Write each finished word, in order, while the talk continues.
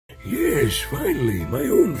Yes, finally, my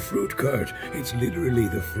own fruit cart. It's literally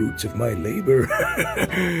the fruits of my labor.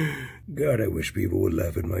 God, I wish people would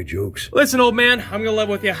laugh at my jokes. Listen, old man, I'm gonna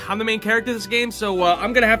level with you. I'm the main character of this game, so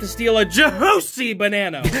I'm gonna have to steal a juicy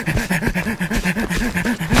banana.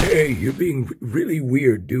 Hey, you're being really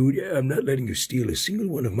weird, dude. I'm not letting you steal a single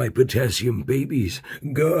one of my potassium babies.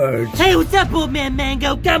 Guards. Hey, what's up, old man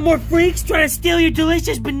Mango? Got more freaks trying to steal your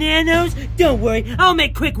delicious bananas? Don't worry, I'll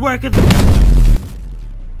make quick work of them.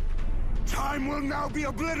 Time will now be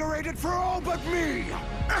obliterated for all but me!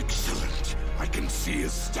 Excellent! I can see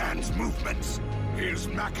his Stan's movements. His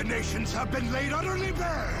machinations have been laid utterly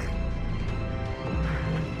bare!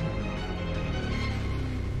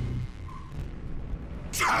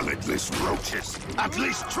 Talentless roaches! At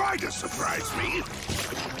least try to surprise me!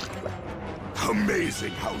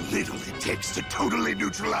 Amazing how little it takes to totally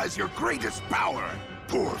neutralize your greatest power!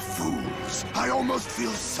 Poor fools. I almost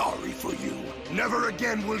feel sorry for you. Never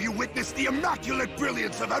again will you witness the immaculate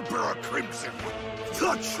brilliance of Emperor Crimson.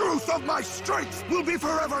 The truth of my strength will be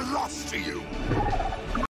forever lost to you.